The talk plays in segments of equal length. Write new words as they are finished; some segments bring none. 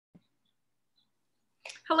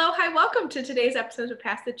Hello, hi, welcome to today's episode of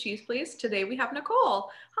Pass the Cheese, Please. Today we have Nicole.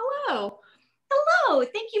 Hello. Hello,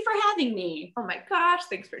 thank you for having me. Oh my gosh,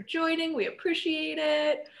 thanks for joining. We appreciate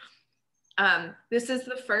it. This is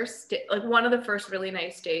the first day, like one of the first really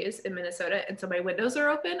nice days in Minnesota, and so my windows are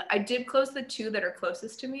open. I did close the two that are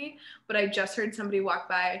closest to me, but I just heard somebody walk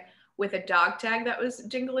by with a dog tag that was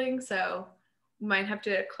jingling, so might have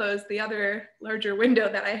to close the other larger window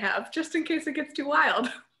that I have just in case it gets too wild.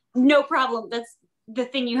 No problem. That's the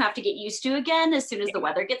thing you have to get used to again as soon as the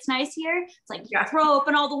weather gets nice here. It's like you throw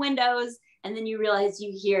open all the windows and then you realize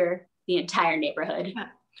you hear the entire neighborhood.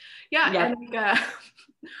 Yeah. And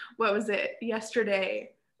what was it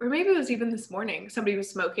yesterday, or maybe it was even this morning, somebody was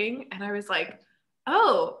smoking and I was like,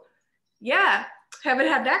 oh yeah, haven't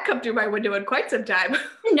had that come through my window in quite some time.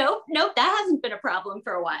 Nope, that hasn't been a problem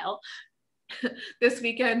for a while. This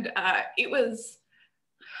weekend it was,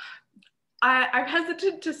 I'm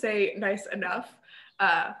hesitant to say nice enough,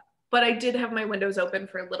 but I did have my windows open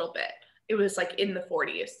for a little bit. It was like in the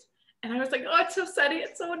 40s. And I was like, oh, it's so sunny,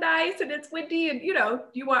 it's so nice, and it's windy, and you know,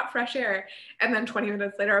 you want fresh air. And then 20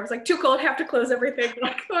 minutes later, I was like, too cold, have to close everything.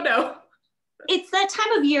 Like, oh no. It's that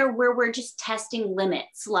time of year where we're just testing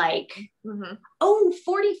limits, like,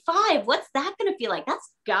 45, what's that gonna feel like?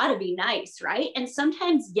 That's gotta be nice, right? And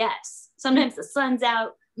sometimes, yes, sometimes the sun's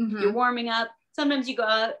out, you're warming up. Sometimes you go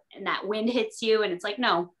out and that wind hits you and it's like,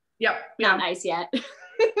 no, not nice yet.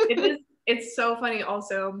 It's so funny.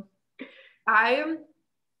 Also, I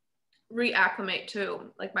reacclimate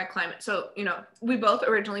to like my climate. So, you know, we both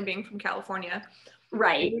originally being from California.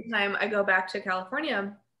 Right. Every time I go back to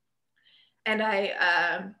California and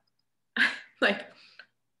I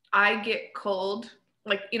I get cold,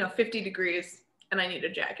 like, you know, 50 degrees and I need a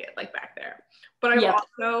jacket like back there. But I'm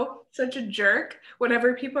also such a jerk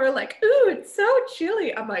whenever people are like, ooh, it's so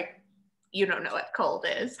chilly. I'm like, you don't know what cold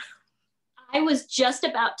is. I was just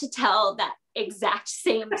about to tell that exact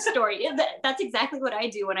same story. That's exactly what I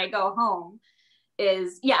do when I go home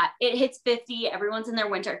is, it hits 50, everyone's in their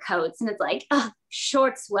winter coats and it's like,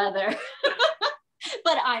 shorts weather.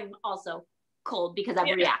 But I'm also cold because I've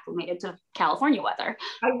reacclimated to California weather.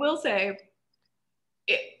 I will say,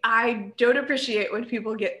 I don't appreciate when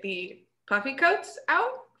people get the puffy coats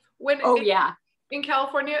out when in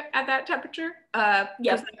California at that temperature.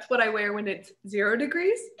 That's what I wear when it's 0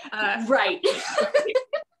 degrees. Right.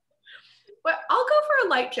 But I'll go for a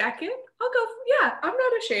light jacket. I'm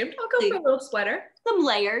not ashamed. I'll go for a little sweater. Some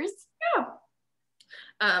layers.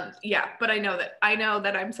 But I know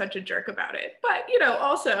that I'm such a jerk about it. But, you know,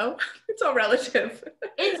 also, it's all relative.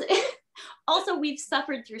 Also, we've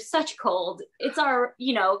suffered through such cold. It's our,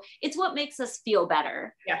 it's what makes us feel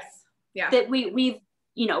better. Yes. Yeah. That we've,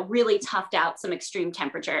 really toughed out some extreme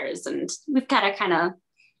temperatures and we've got to kind of,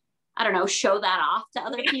 I don't know, show that off to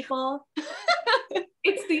other people.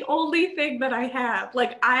 It's the only thing that I have.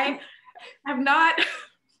 Like, I have not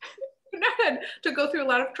had to go through a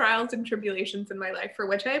lot of trials and tribulations in my life, for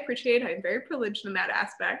which I appreciate. I'm very privileged in that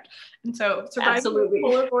aspect. And so surviving the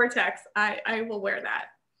polar vortex, I will wear that.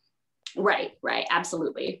 Right.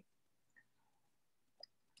 Absolutely.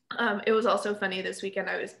 It was also funny this weekend.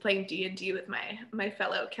 I was playing D&D with my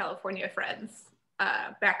fellow California friends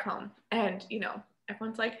back home. And, you know,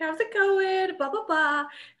 everyone's like, how's it going? Blah, blah, blah.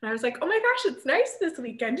 And I was like, oh my gosh, it's nice this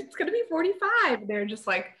weekend. It's going to be 45. They're just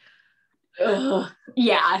like, ugh.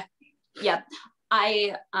 Yeah. Yep.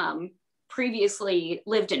 I previously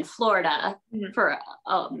lived in Florida for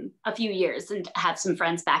a few years and have some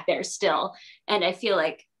friends back there still. And I feel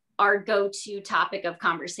like our go-to topic of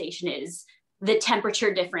conversation is the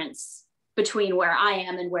temperature difference between where I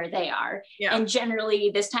am and where they are. Yeah. And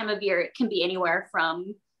generally this time of year, it can be anywhere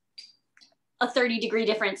from a 30-degree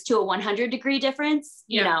difference to a 100-degree difference.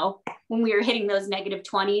 You know, when we were hitting those negative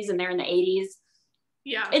 20s and they're in the 80s.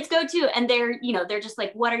 Yeah. It's go-to. And they're just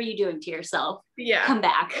like, what are you doing to yourself? Yeah. Come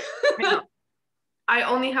back. I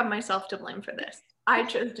only have myself to blame for this. I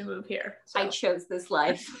chose to move here. So. I chose this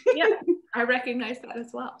life. Yeah. I recognize that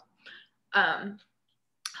as well.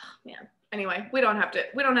 Anyway, we don't have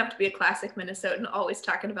to be a classic Minnesotan always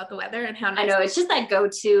talking about the weather and how nice. I know, it's just that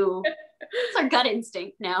go-to. It's our gut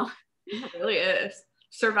instinct now. It really is.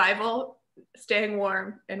 Survival, staying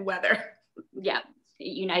warm, and weather. Yeah,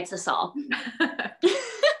 it unites us all.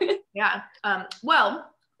 Yeah. Well,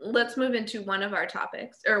 let's move into one of our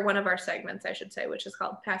topics, or one of our segments, I should say, which is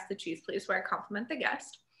called Pass the Cheese, Please, where I compliment the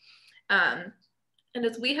guest. And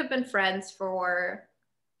as we have been friends for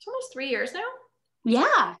almost 3 years now.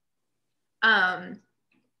 Yeah.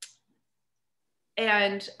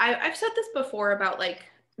 And I've said this before about like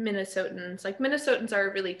Minnesotans. Like Minnesotans are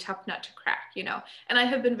a really tough nut to crack, you know, and I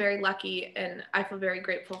have been very lucky, and I feel very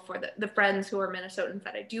grateful for the friends who are Minnesotans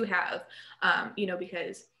that I do have, you know,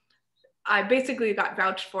 because I basically got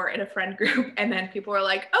vouched for in a friend group, and then people were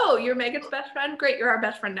like, oh, you're Megan's best friend? Great, you're our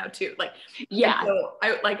best friend now too. Like, yeah. So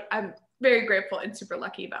I'm very grateful and super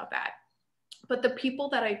lucky about that. But the people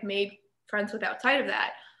that I've made friends with outside of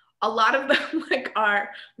that, a lot of them like are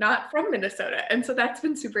not from Minnesota. And so that's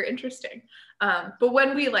been super interesting. But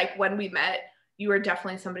when we met, you were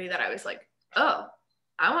definitely somebody that I was like, oh,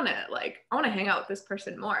 I want to hang out with this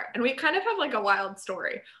person more. And we kind of have like a wild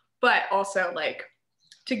story, but also like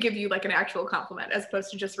to give you like an actual compliment as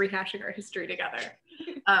opposed to just rehashing our history together.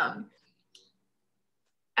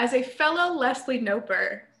 As a fellow Leslie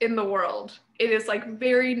Noper in the world, it is like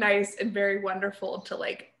very nice and very wonderful to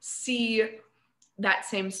like see that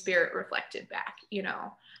same spirit reflected back, you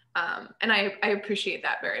know? And I appreciate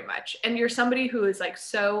that very much. And you're somebody who is like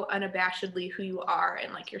so unabashedly who you are,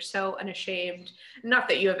 and like you're so unashamed. Not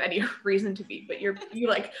that you have any reason to be, but you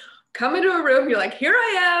like come into a room, you're like, here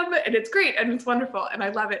I am, and it's great and it's wonderful, and I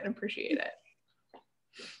love it and appreciate it.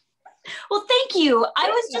 Well, thank you. I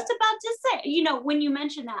was just about to say, you know, when you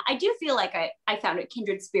mentioned that, I do feel like I found a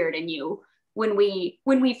kindred spirit in you when we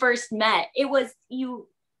first met. It was you,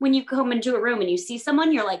 when you come into a room and you see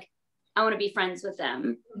someone, you're like, I want to be friends with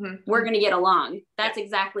them. Mm-hmm. We're going to get along. That's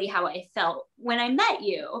exactly how I felt when I met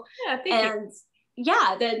you. Yeah, thank you. And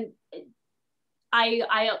yeah, then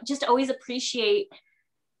I just always appreciate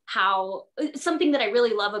how something that I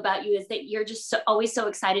really love about you is that you're just always so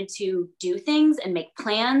excited to do things and make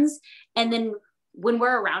plans. And then when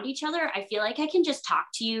we're around each other, I feel like I can just talk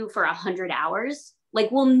to you for 100 hours.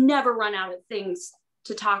 Like we'll never run out of things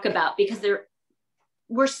to talk about because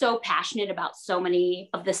we're so passionate about so many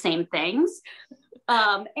of the same things.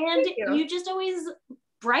 And you just always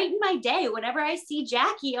brighten my day. Whenever I see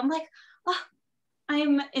Jackie, I'm like, oh,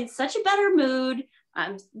 I'm in such a better mood.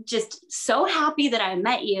 I'm just so happy that I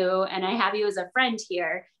met you and I have you as a friend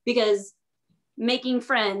here, because making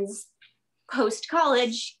friends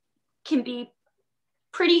post-college can be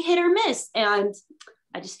pretty hit or miss. And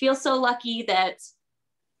I just feel so lucky that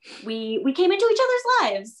we came into each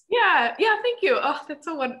other's lives. Yeah, thank you. Oh, that's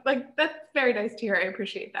that's very nice to hear. I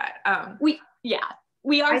appreciate that.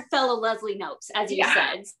 We are fellow Leslie Nopes, as you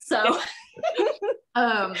said. So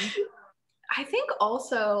I think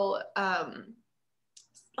also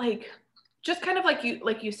like just kind of like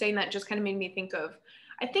you saying that just kind of made me think of,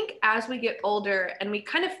 I think as we get older and we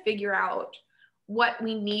kind of figure out what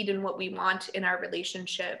we need and what we want in our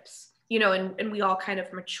relationships, you know, and we all kind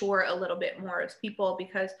of mature a little bit more as people,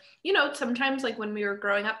 because, you know, sometimes like when we were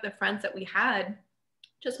growing up, the friends that we had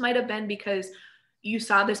just might have been because you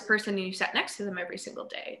saw this person and you sat next to them every single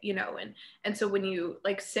day, you know, and so when you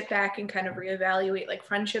like sit back and kind of reevaluate like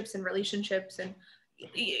friendships and relationships, and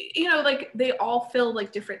you know, like they all fill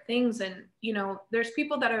like different things. And, you know, there's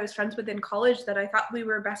people that I was friends with in college that I thought we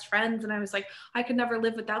were best friends, and I was like, I could never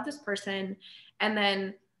live without this person. And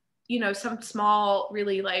then, you know, some small,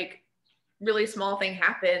 really small thing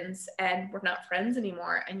happens and we're not friends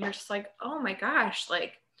anymore. And you're just like, oh my gosh,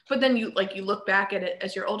 like, but then you look back at it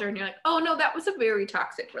as you're older and you're like, oh no, that was a very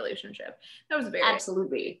toxic relationship. That was very,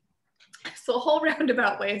 absolutely. So a whole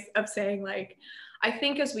roundabout ways of saying, like, I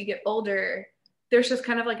think as we get older, there's just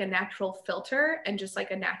kind of like a natural filter and just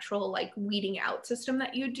like a natural like weeding out system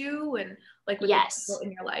that you do, and like with the people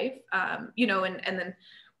in your life, you know, and then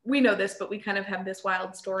we know this, but we kind of have this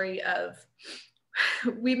wild story of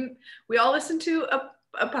we all listened to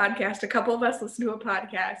a podcast. A couple of us listened to a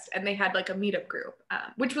podcast, and they had like a meetup group,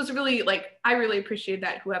 which was really like, I really appreciated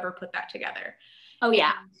that, whoever put that together. Oh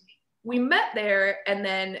yeah. And we met there, and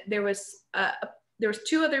then there was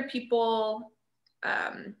two other people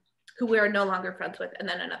who we are no longer friends with, and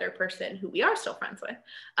then another person who we are still friends with.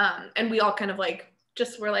 And we all kind of like,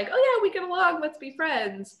 just were like, oh yeah, we get along, let's be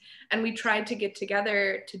friends. And we tried to get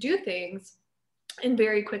together to do things. And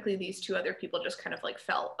very quickly, these two other people just kind of like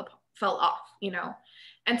fell off, you know?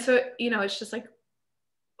 And so, you know, it's just like,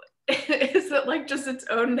 is it like just its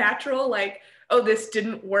own natural, like, oh, this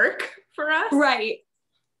didn't work for us? Right.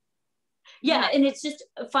 Yeah. And it's just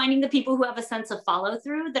finding the people who have a sense of follow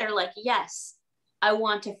through that are like, yes, I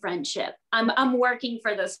want a friendship. I'm working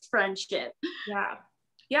for this friendship. Yeah.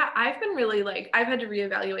 Yeah. I've been really like, I've had to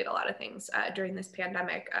reevaluate a lot of things during this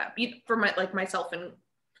pandemic for myself and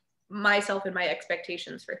my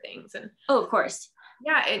expectations for things. And oh, of course.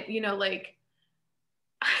 Yeah. It, you know, like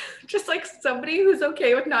just like somebody who's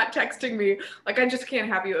okay with not texting me, like, I just can't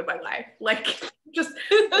have you in my life. Like just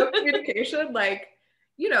no communication, like,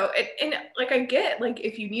 you know, and like, I get like,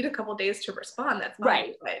 if you need a couple days to respond, that's fine.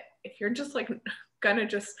 Right. But if you're just like gonna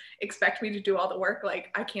just expect me to do all the work,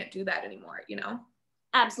 like I can't do that anymore, you know?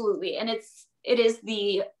 Absolutely. And it is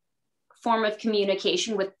the form of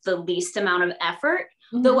communication with the least amount of effort.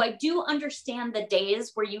 Though I do understand the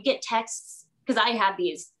days where you get texts, because I have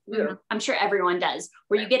these, I'm sure everyone does,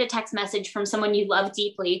 where you get a text message from someone you love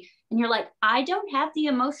deeply, and you're like, I don't have the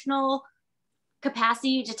emotional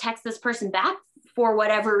capacity to text this person back for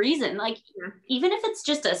whatever reason. Like, even if it's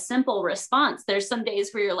just a simple response, there's some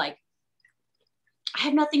days where you're like, I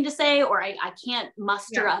have nothing to say, or I can't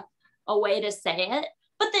muster up a way to say it.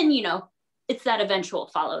 But then, you know, it's that eventual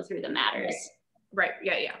follow through that matters. Right.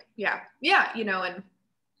 Yeah. You know, and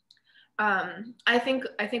I think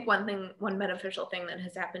one beneficial thing that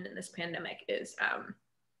has happened in this pandemic is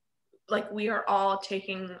like we are all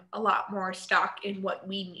taking a lot more stock in what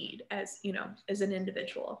we need as, you know, as an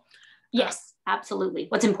individual. Yes, absolutely.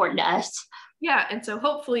 What's important to us. Yeah. And so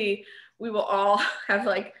hopefully we will all have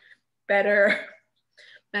like better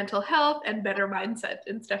mental health and better mindset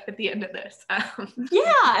and stuff at the end of this.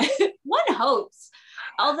 Yeah, one hopes.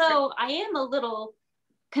 Although I am a little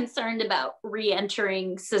concerned about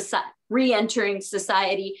re-entering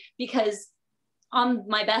society, because on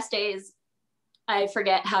my best days, I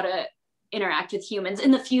forget how to interact with humans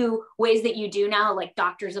in the few ways that you do now, like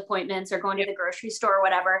doctor's appointments or going to the grocery store or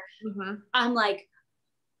whatever. I'm like,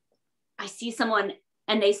 I see someone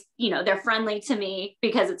and they, you know, they're friendly to me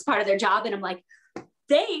because it's part of their job. And I'm like,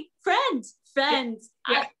 friends.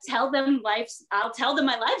 I'll tell them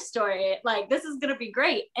my life story. Like, this is going to be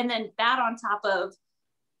great. And then that on top of,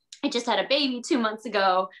 I just had a baby 2 months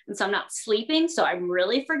ago, and so I'm not sleeping. So I'm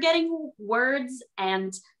really forgetting words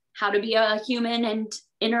and how to be a human and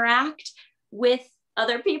interact with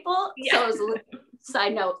other people. Yeah. So I was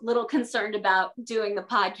side note, little concerned about doing the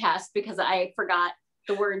podcast because I forgot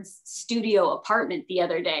the words studio apartment the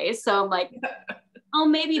other day. So I'm like, I'll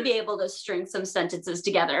maybe be able to string some sentences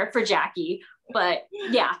together for Jackie. But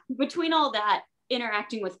yeah, between all that,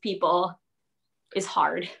 interacting with people is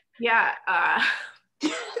hard. Yeah.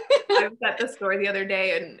 I was at the store the other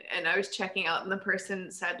day and I was checking out and the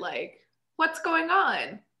person said like, what's going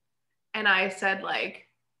on? And I said like,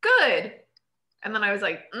 good. And then I was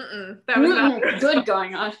like, that was not good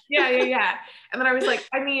going on. Yeah. And then I was like,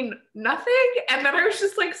 I mean, nothing. And then I was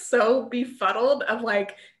just like so befuddled of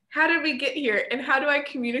like, how did we get here? And how do I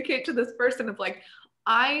communicate to this person of like,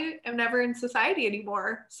 I am never in society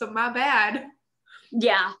anymore, so my bad.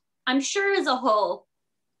 Yeah, I'm sure as a whole,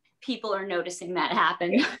 people are noticing that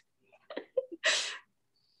happen.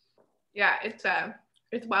 Yeah,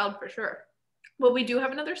 it's wild for sure. Well, we do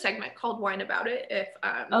have another segment called Wine About It if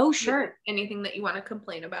sure, anything that you want to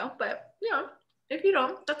complain about, but you know, if you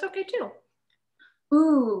don't, that's okay too.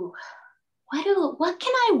 Ooh, what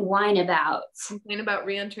can I whine about? Complain about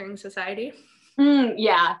re-entering society?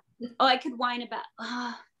 Yeah. Oh, I could whine about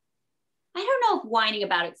I don't know if whining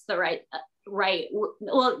about it's the right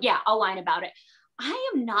well, yeah, I'll whine about it.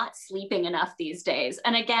 I am not sleeping enough these days.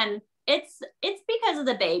 And again, it's because of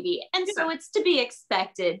the baby. And so it's to be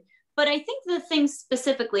expected. But I think the thing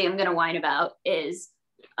specifically I'm going to whine about is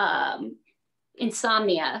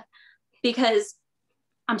insomnia, because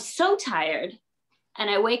I'm so tired and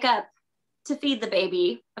I wake up to feed the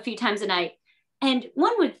baby a few times a night. And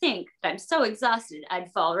one would think that I'm so exhausted,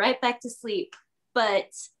 I'd fall right back to sleep. But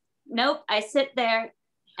nope, I sit there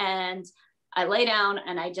and I lay down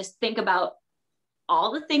and I just think about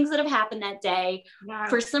all the things that have happened that day. Wow.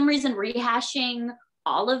 For some reason, rehashing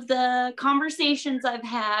all of the conversations I've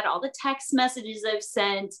had, all the text messages I've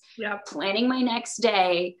sent, planning my next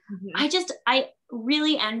day. I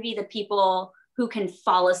really envy the people who can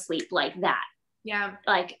fall asleep like that. Yeah.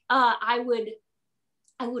 Like, I would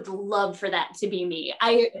love for that to be me.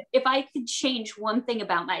 If I could change one thing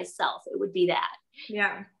about myself, it would be that.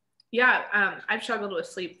 Yeah. I've struggled with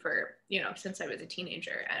sleep for, since I was a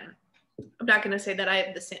teenager, and I'm not going to say that I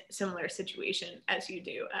have the similar situation as you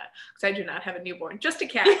do, because I do not have a newborn, just a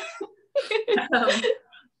cat.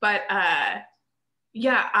 But I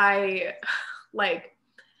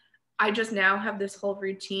just now have this whole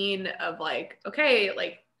routine of like, okay,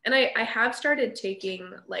 like, and I have started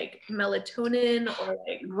taking like melatonin or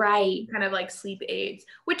like kind of like sleep aids,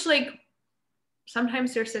 which like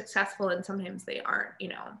sometimes they're successful and sometimes they aren't,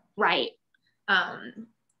 Right.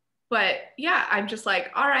 But yeah, I'm just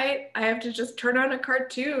like, all right, I have to just turn on a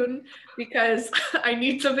cartoon because I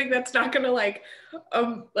need something that's not gonna like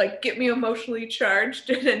get me emotionally charged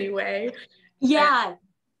in any way. Yeah.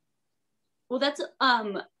 Well, that's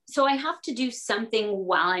so I have to do something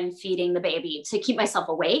while I'm feeding the baby to keep myself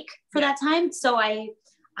awake for that time. So I'm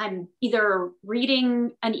either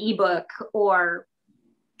reading an ebook or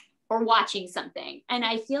or watching something. And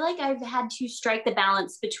I feel like I've had to strike the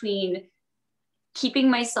balance between keeping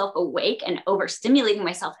myself awake and overstimulating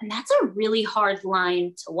myself. And that's a really hard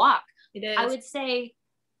line to walk. It is. I would say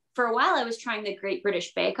for a while I was trying the Great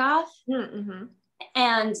British Bake Off, mm-hmm.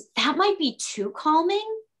 and that might be too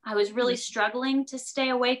calming. I was really struggling to stay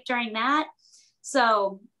awake during that.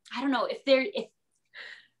 So I don't know if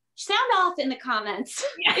sound off in the comments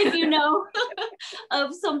if you know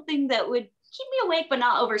of something that would keep me awake but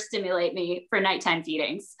not overstimulate me for nighttime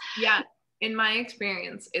feedings. Yeah, in my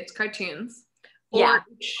experience, it's cartoons or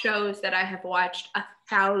shows that I have watched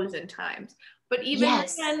 1,000 times. But even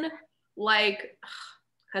then, like,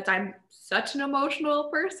 because I'm such an emotional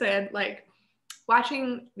person, like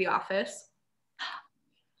watching The Office,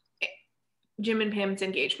 Jim and Pam's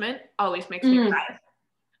engagement always makes me cry.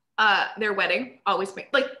 Their wedding always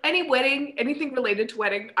makes, like, any wedding, anything related to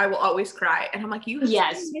wedding, I will always cry. And I'm like, you have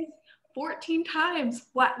seen this 14 times.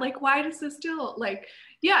 What, like, why does this still, like,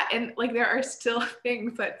 yeah, and like there are still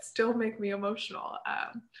things that still make me emotional.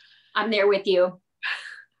 I'm there with you.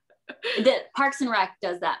 The Parks and Rec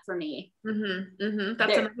does that for me.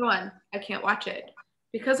 That's another one. I can't watch it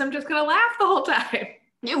because I'm just gonna laugh the whole time.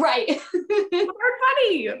 You're right. They're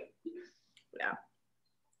funny.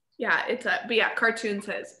 Yeah, it's but yeah, cartoons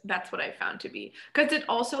that's what I found to be, because it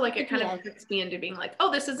also, like, it kind of puts me into being like,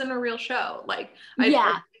 oh, this isn't a real show. Like,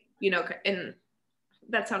 you know, and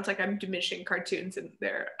that sounds like I'm diminishing cartoons and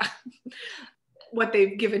their what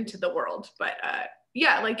they've given to the world, but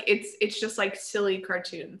yeah, like it's just like silly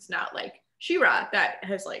cartoons, not like She-Ra that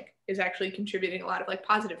has like is actually contributing a lot of like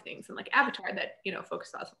positive things, and like Avatar that, you know,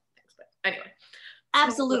 focuses on things. But anyway,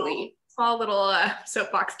 absolutely, small little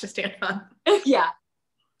soapbox to stand on. Yeah,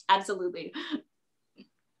 absolutely.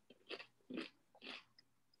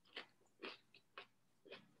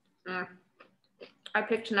 I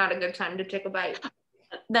picked not a good time to take a bite.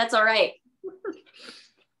 That's all right.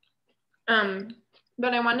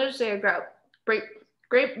 But I wanted to say about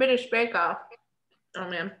Great British Bake Off. Oh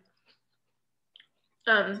man.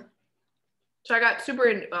 So I got super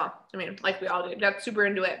into, well, I mean, like we all did, got super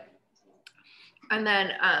into it. And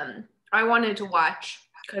then I wanted to watch,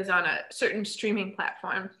 because on a certain streaming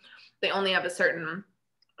platform, they only have a certain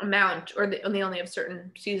amount, or they only have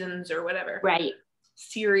certain seasons or whatever. Right.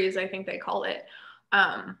 Series, I think they call it.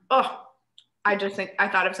 I just think I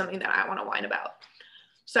thought of something that I want to whine about.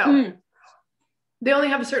 So they only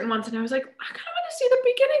have a certain ones, and I was like, I kind of want to see the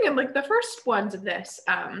beginning and like the first ones of this.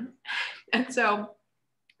 And so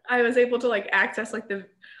I was able to like access I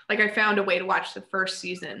found a way to watch the first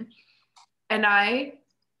season, and I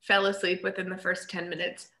fell asleep within the first 10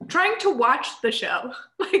 minutes trying to watch the show.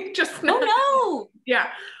 Like, just yeah.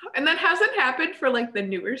 And that hasn't happened for like the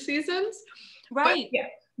newer seasons. Right. But, yeah.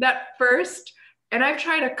 That first, and I've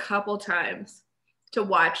tried a couple times to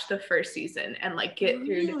watch the first season and like get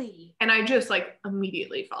through, and I just like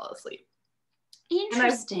immediately fall asleep.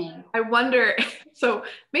 Interesting. I wonder, so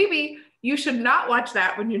maybe you should not watch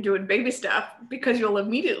that when you're doing baby stuff, because you'll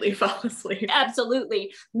immediately fall asleep.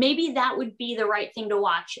 Absolutely. Maybe that would be the right thing to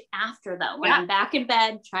watch after, though. When I'm back in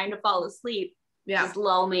bed trying to fall asleep, just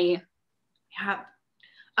lull me. Yeah.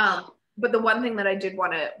 But the one thing that I did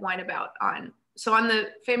want to whine about on the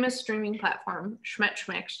famous streaming platform,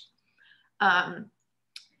 Schmecks,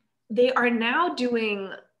 they are now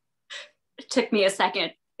doing. It took me a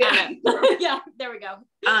second. Yeah, there we go.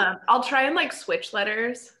 I'll try and like switch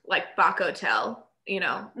letters, like Bach Hotel, you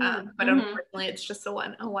know, but unfortunately it's just a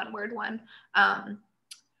one word one.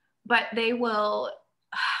 But they will,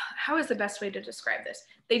 how is the best way to describe this?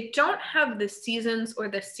 They don't have the seasons or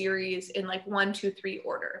the series in like 1, 2, 3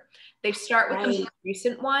 order. They start with the most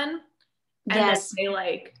recent one, and then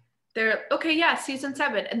they're okay, yeah, season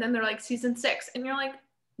 7, and then they're like season 6, and you're like,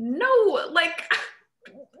 no, like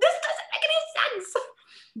this doesn't make any sense.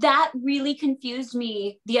 That really confused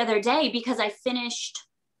me the other day, because I finished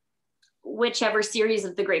whichever series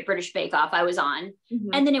of the Great British Bake Off I was on,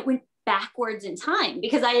 and then it went backwards in time,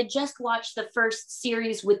 because I had just watched the first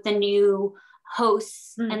series with the new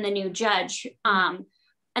hosts and the new judge, and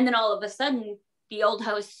then all of a sudden the old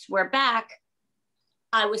hosts were back.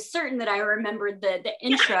 I was certain that I remembered the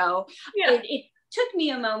intro. It took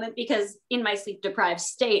me a moment, because in my sleep deprived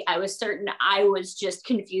state, I was certain I was just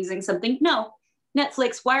confusing something. No,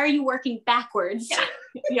 Netflix, why are you working backwards?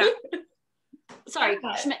 Yeah. Sorry,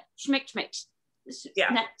 schmick.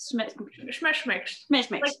 Yeah. Schmesh.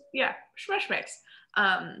 Like, yeah, schmesh.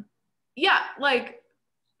 Yeah, like,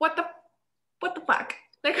 what the fuck?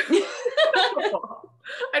 Like,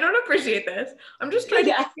 I don't appreciate this. I'm just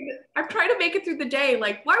trying I'm trying to make it through the day.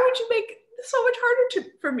 Like, why would you make this so much harder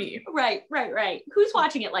for me? Right. Who's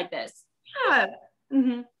watching it like this? Yeah.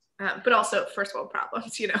 But also first world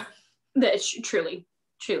problems, you know. That's truly.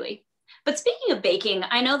 But speaking of baking,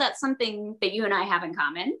 I know that's something that you and I have in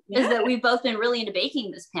common, is that we've both been really into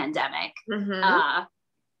baking this pandemic.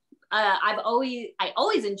 I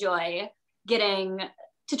always enjoy getting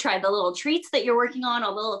to try the little treats that you're working on,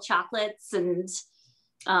 all the little chocolates and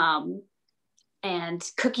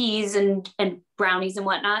cookies and brownies and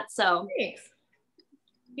whatnot. So thanks.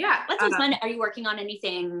 Yeah. That's what's fun. Are you working on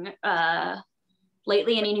anything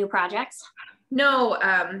lately? Any new projects? No.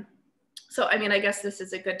 So, I mean, I guess this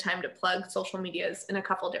is a good time to plug social medias in a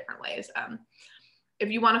couple different ways. If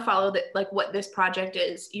you want to follow like what this project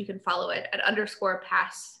is, you can follow it at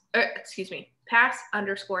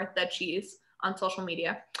pass_the_cheese on social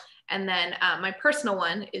media. And then my personal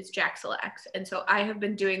one is Jaxelex. And so I have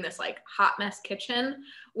been doing this like hot mess kitchen,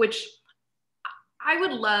 which I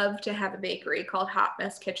would love to have a bakery called Hot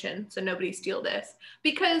Mess Kitchen, so nobody steal this,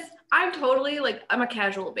 because I'm totally like, I'm a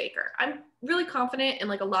casual baker. I'm really confident in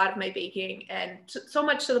like a lot of my baking, and so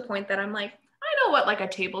much to the point that I'm like, I know what like a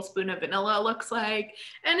tablespoon of vanilla looks like.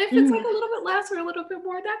 And if it's like a little bit less or a little bit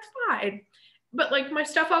more, that's fine. But like my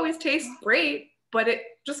stuff always tastes great, but it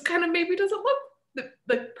just kind of maybe doesn't look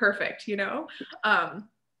the perfect, you know?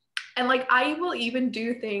 And like, I will even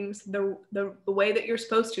do things the way that you're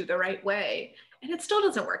supposed to, the right way. And it still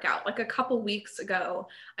doesn't work out. Like a couple weeks ago,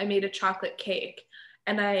 I made a chocolate cake,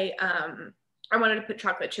 and I wanted to put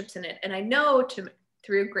chocolate chips in it. And I know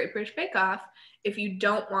through Great British Bake Off, if you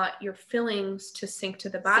don't want your fillings to sink to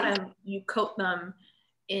the bottom, you coat them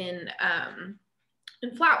in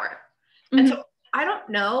flour. And so I don't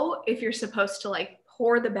know if you're supposed to like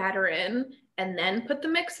pour the batter in and then put the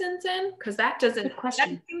mix-ins in, because that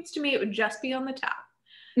seems to me it would just be on the top.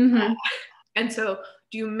 And so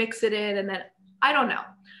do you mix it in and then, I don't know.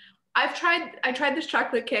 I tried this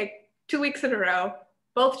chocolate cake 2 weeks in a row,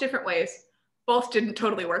 both different ways. Both didn't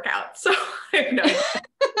totally work out. So I have no idea.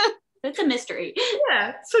 It's a mystery.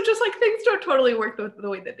 Yeah. So just like things don't totally work the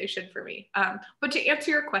way that they should for me. But to answer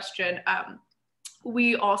your question,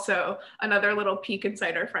 we also, another little peek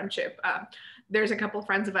inside our friendship, there's a couple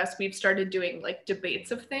friends of us, we've started doing like debates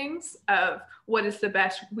of things, of what is the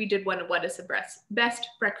best, we did one, what is the best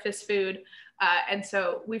breakfast food. And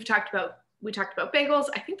so we talked about bagels.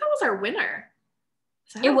 I think that was our winner.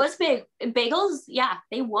 It was big. Bagels, yeah,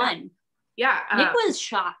 they won. Yeah. Nick was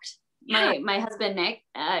shocked. Yeah. My husband, Nick,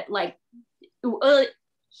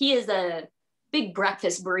 he is a big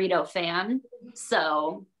breakfast burrito fan.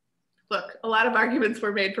 So. Look, a lot of arguments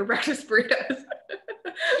were made for breakfast burritos.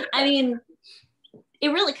 I mean, it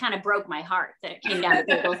really kind of broke my heart that it came down to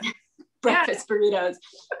bagels. Breakfast burritos,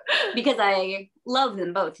 because I love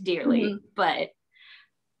them both dearly. But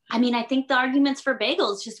I mean, I think the arguments for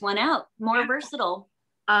bagels just went out, more versatile.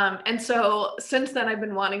 And so since then, I've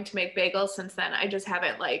been wanting to make bagels since then. I just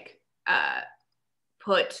haven't like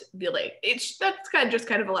put the like, that's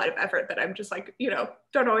kind of a lot of effort that I'm just like, you know,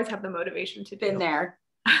 don't always have the motivation to do. Been there.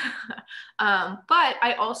 But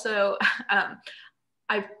I also,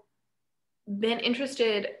 I've been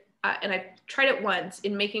interested, and I've tried it once,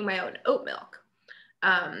 in making my own oat milk,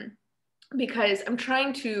 because I'm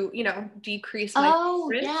trying to, you know, decrease my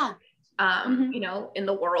footprint, you know, in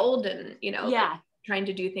the world, and, you know, like, trying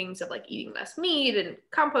to do things of like eating less meat and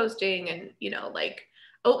composting, and, you know, like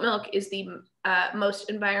oat milk is the most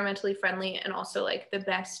environmentally friendly and also like the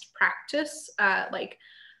best practice.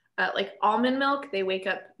 Like almond milk, they wake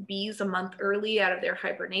up bees a month early out of their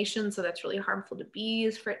hibernation, so that's really harmful to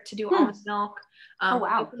bees for it to do almond milk. Oh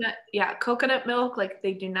wow. Coconut milk, like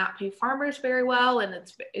they do not pay farmers very well, and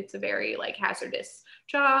it's a very like hazardous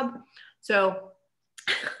job. So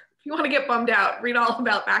if you want to get bummed out, read all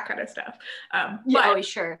about that kind of stuff.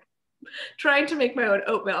 Sure. Trying to make my own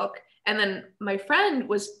oat milk, and then my friend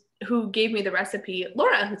who gave me the recipe,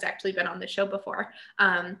 Laura, who's actually been on the show before,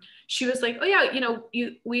 she was like, oh yeah, you know,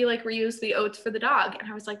 we like reuse the oats for the dog. And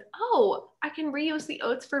I was like, oh, I can reuse the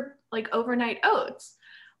oats for like overnight oats.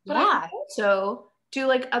 But I also do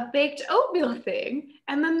like a baked oatmeal thing.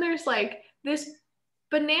 And then there's like this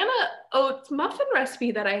banana oats muffin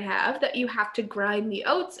recipe that I have that you have to grind the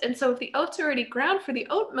oats. And so if the oats are already ground for the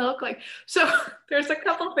oat milk, like, so there's a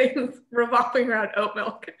couple things revolving around oat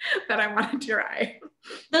milk that I want to try.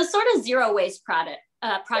 Those sort of zero waste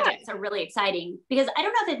projects are really exciting, because I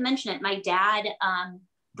don't know if I've mentioned it. My dad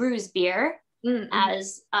brews beer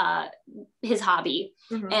as his hobby.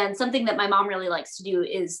 And something that my mom really likes to do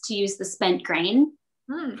is to use the spent grain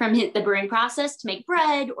from the brewing process to make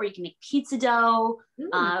bread, or you can make pizza dough.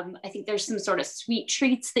 I think there's some sort of sweet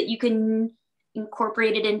treats that you can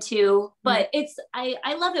incorporate it into, but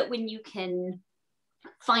I love it when you can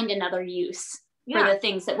find another use for the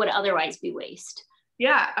things that would otherwise be waste.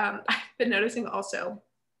 Yeah, I've been noticing also,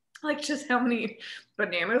 like, just how many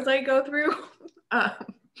bananas I go through.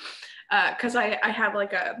 Because I have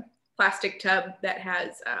like a plastic tub that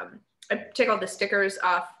has, I take all the stickers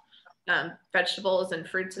off vegetables and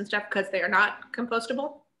fruits and stuff because they are not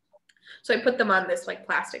compostable. So I put them on this like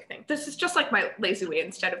plastic thing. This is just like my lazy way.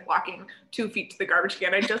 Instead of walking 2 feet to the garbage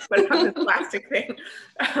can, I just put it on this plastic thing.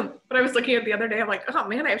 But I was looking at it the other day, I'm like, oh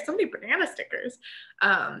man, I have so many banana stickers.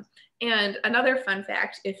 And another fun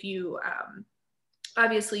fact, if you,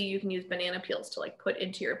 obviously you can use banana peels to like put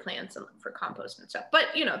into your plants and for compost and stuff, but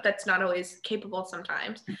you know, that's not always capable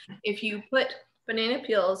sometimes. If you put banana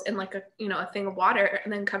peels in like a, you know, a thing of water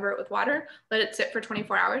and then cover it with water, let it sit for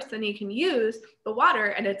 24 hours, then you can use the water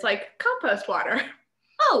and it's like compost water.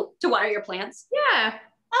 Oh, to water your plants? Yeah.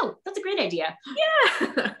 Oh, that's a great idea.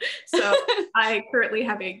 Yeah. So I currently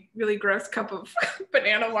have a really gross cup of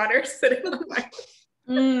banana water sitting on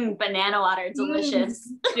my banana water,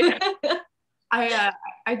 delicious. Yeah.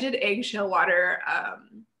 I did eggshell water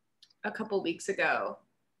a couple weeks ago,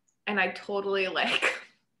 and I totally like,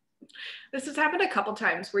 this has happened a couple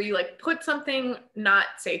times where you like put something not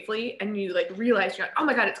safely and you like realize you're like, oh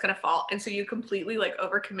my God, it's gonna fall. And so you completely like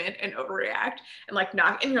overcommit and overreact and like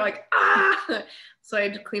knock, and you're like, ah. So I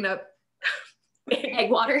had to clean up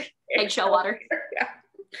eggshell water. Yeah.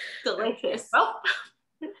 Delicious. Well,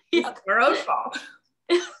 it's our own fault.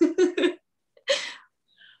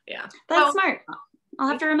 Yeah. That's smart. I'll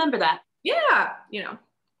have to remember that. Yeah. You know,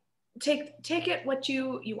 take it what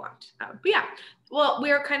you want. But yeah, well,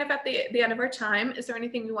 we are kind of at the end of our time. Is there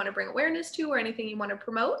anything you want to bring awareness to or anything you want to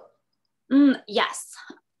promote? Yes.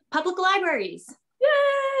 Public libraries.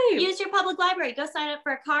 Yay! Use your public library. Go sign up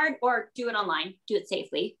for a card or do it online. Do it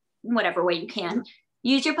safely, whatever way you can.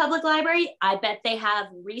 Use your public library. I bet they have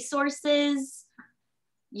resources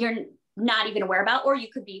you're not even aware about, or you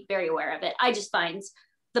could be very aware of it. I just find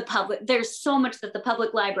there's so much that the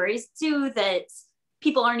public libraries do that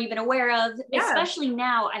people aren't even aware of. Yeah. Especially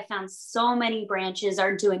now, I found so many branches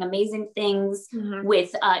are doing amazing things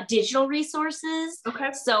with digital resources.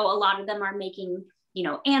 Okay. So a lot of them are making, you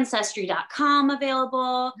know, ancestry.com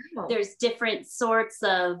available. Oh. There's different sorts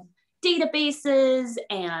of databases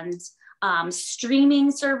and streaming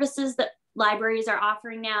services that libraries are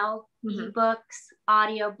offering now, ebooks,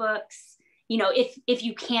 audiobooks. You know, if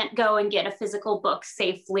you can't go and get a physical book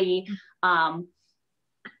safely, check out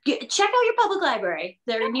your public library.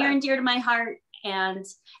 They're near and dear to my heart. And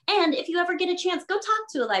if you ever get a chance, go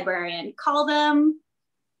talk to a librarian, call them,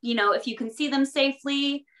 you know, if you can see them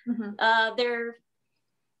safely, they're,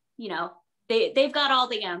 you know, they've got all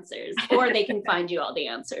the answers, or they can find you all the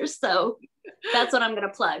answers. So that's what I'm going to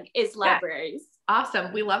plug is libraries.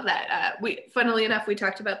 Awesome. We love that. Funnily enough, we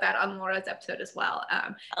talked about that on Laura's episode as well.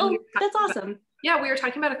 That's awesome. We were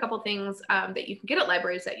talking about a couple things that you can get at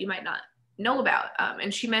libraries that you might not know about.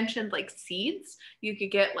 And she mentioned like seeds. You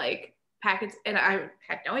could get like packets, and I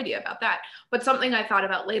had no idea about that. But something I thought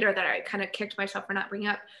about later that I kind of kicked myself for not bringing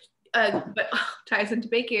up, but ties into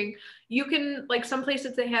baking. You can, like, some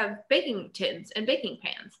places they have baking tins and baking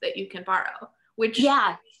pans that you can borrow, which would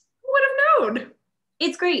have known.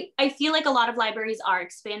 It's great. I feel like a lot of libraries are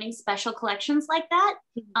expanding special collections like that.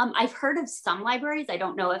 I've heard of some libraries, I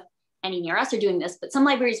don't know if any near us are doing this, but some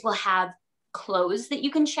libraries will have clothes that you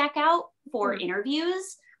can check out for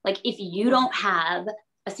interviews. Like if you don't have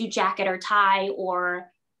a suit jacket or tie or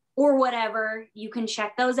whatever, you can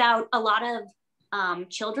check those out. A lot of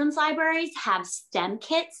children's libraries have STEM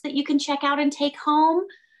kits that you can check out and take home,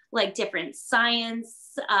 like different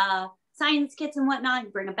science kits and whatnot,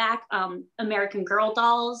 and bring them back. American Girl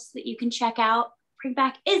dolls that you can check out, bring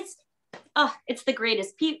back. It's the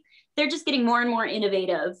greatest. They're just getting more and more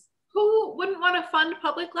innovative. Who wouldn't want to fund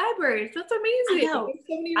public libraries? That's amazing.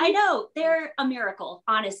 I know. They're a miracle,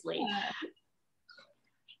 honestly.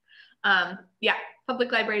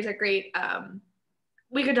 Public libraries are great.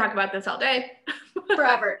 We could talk about this all day.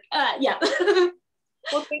 Forever. Well,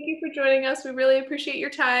 thank you for joining us. We really appreciate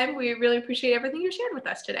your time. We really appreciate everything you shared with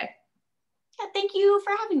us today. Yeah, thank you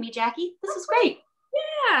for having me, Jackie. This was great.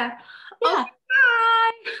 Yeah. Yeah.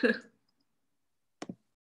 Okay, bye.